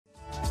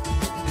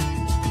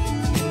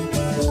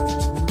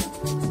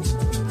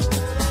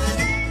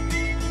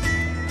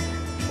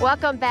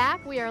Welcome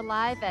back. We are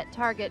live at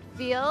Target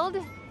Field,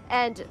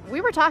 and we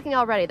were talking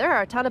already. There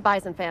are a ton of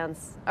Bison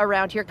fans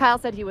around here. Kyle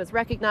said he was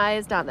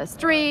recognized on the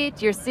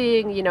street. You're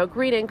seeing,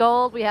 green and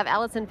gold. We have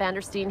Allison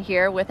Vandersteen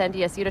here with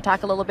NDSU to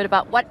talk a little bit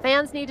about what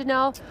fans need to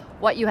know,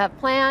 what you have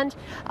planned.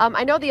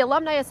 I know the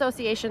Alumni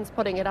Association's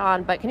putting it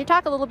on, but can you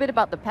talk a little bit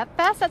about the Pep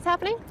Fest that's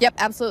happening? Yep,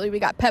 absolutely. We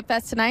got Pep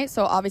Fest tonight,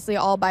 so obviously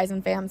all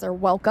Bison fans are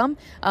welcome.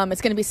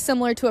 It's going to be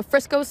similar to a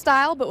Frisco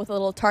style, but with a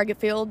little Target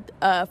Field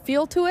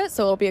feel to it,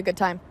 so it'll be a good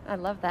time. I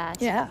love that.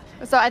 Yeah.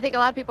 So I think a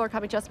lot of people are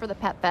coming just for the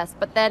Pep Fest,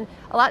 but then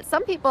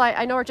some people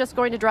I know are just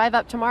going to drive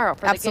up tomorrow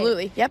for the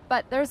Absolutely, game. yep.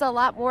 But there's a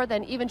lot more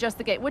than even just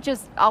the game, which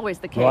is always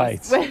the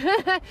case.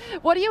 Right.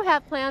 What do you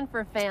have planned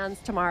for fans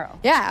tomorrow?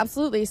 Yeah,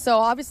 absolutely. So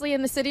obviously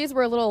in the cities,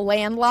 we're a little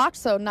landlocked,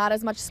 so not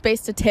as much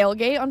space to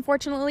tailgate,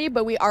 unfortunately,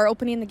 but we are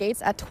opening the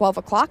gates at 12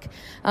 o'clock.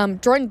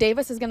 Jordan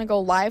Davis is going to go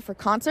live for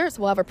concerts.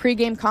 We'll have a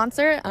pregame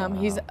concert.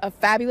 He's a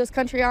fabulous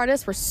country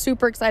artist. We're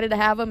super excited to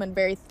have him and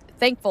very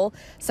thankful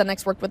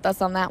Sunnex worked with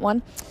us on that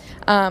one.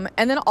 And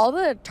then all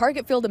the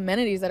Target Field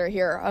amenities that are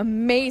here are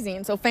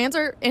amazing. So fans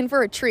are in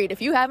for a treat.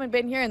 If you haven't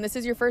been here and this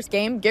is your first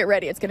game, get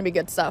ready. It's going to be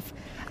good stuff.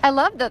 I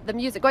love the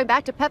music. Going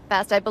back to Pep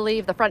Fest, I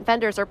believe the Front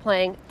Fenders are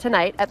playing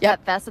tonight at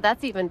Pep Fest, so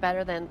that's even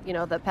better than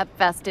the Pep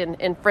Fest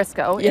in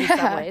Frisco in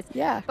some ways.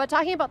 Yeah. But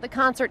talking about the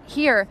concert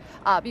here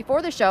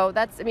before the show,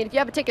 if you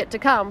have a ticket to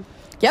come.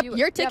 Yep,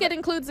 your ticket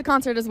includes the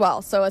concert as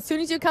well. So as soon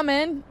as you come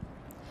in,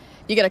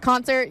 you get a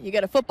concert, you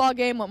get a football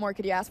game. What more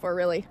could you ask for,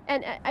 really?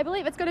 And I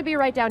believe it's going to be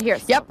right down here.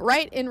 So. Yep,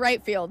 right in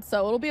right field.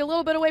 So it'll be a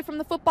little bit away from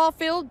the football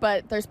field,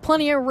 but there's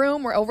plenty of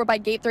room. We're over by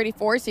gate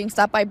 34, so you can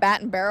stop by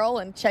Bat and Barrel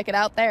and check it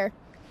out there.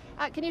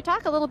 Can you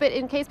talk a little bit,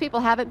 in case people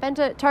haven't been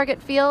to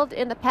Target Field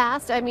in the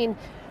past?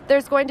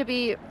 There's going to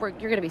be, you're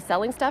going to be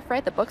selling stuff,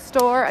 right? The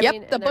bookstore?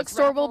 The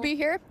bookstore will be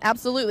here.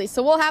 Absolutely.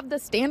 So we'll have the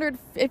standard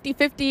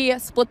 50-50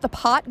 split the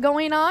pot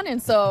going on.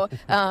 And so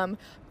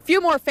few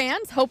more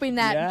fans, hoping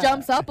that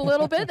jumps up a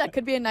little bit. That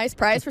could be a nice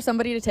prize for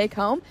somebody to take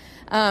home.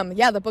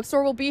 The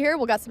bookstore will be here.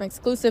 We'll got some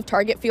exclusive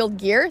Target Field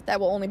gear that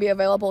will only be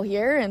available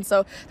here. And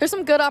so there's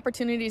some good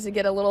opportunities to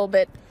get a little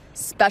bit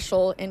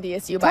special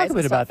NDSU Bison. Talk a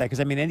bit about that, because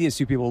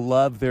NDSU people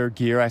love their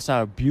gear. I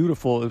saw a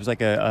beautiful, it was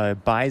like a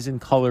Bison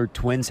colored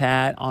Twins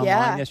hat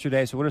online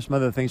yesterday. So what are some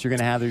other things you're going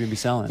to have that you're going to be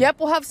selling? Yep,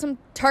 we'll have some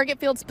Target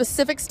Field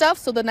specific stuff.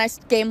 So the nice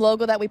game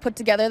logo that we put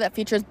together that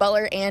features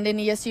Butler and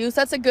NDSU.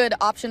 So that's a good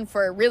option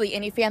for really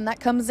any fan that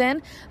comes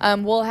in.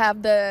 We'll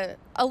have a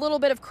little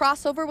bit of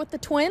crossover with the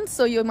Twins,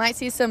 so you might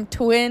see some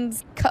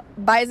Twins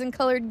Bison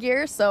colored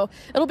gear. So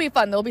it'll be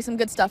fun. There'll be some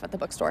good stuff at the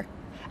bookstore.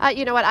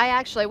 You know what?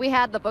 We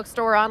had the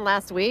bookstore on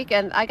last week,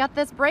 and I got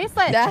this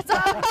bracelet. That's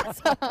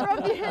awesome. From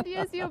the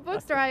NDSU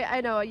bookstore.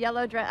 I know, a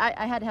yellow dress.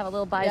 I had to have a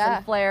little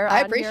Bison flair on. I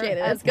appreciate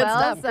it. It's good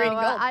stuff. So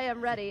I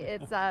am ready.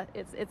 It's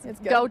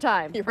go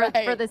time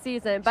for the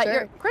season.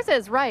 But Chris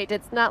is right.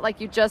 It's not like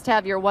you just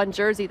have your one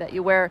jersey that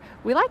you wear.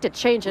 We like to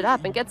change it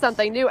up and get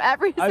something new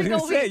every single week. I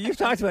was going to say, you've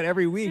talked about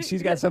every week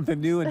she's got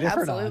something new and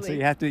different on. So you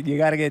got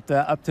to get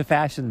up to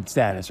fashion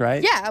status,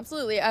 right? Yeah,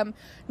 absolutely.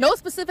 No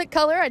specific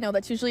color. I know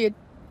that's usually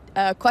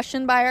a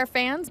question by our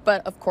fans,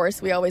 but of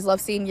course we always love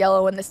seeing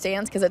yellow in the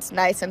stands because it's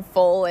nice and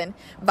full and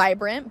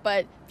vibrant.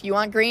 But if you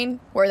want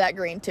green, wear that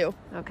green too.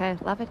 Okay,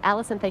 love it.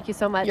 Allison, thank you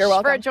so much You're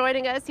welcome. for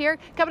joining us here.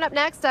 Coming up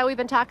next, we've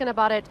been talking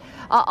about it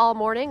all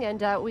morning,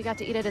 and we got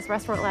to eat at his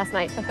restaurant last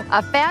night.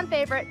 A fan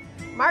favorite,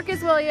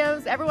 Marcus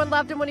Williams. Everyone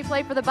loved him when he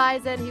played for the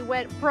Bison. He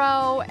went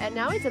pro, and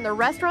now he's in the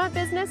restaurant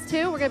business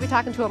too. We're going to be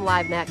talking to him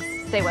live next.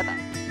 Stay with us.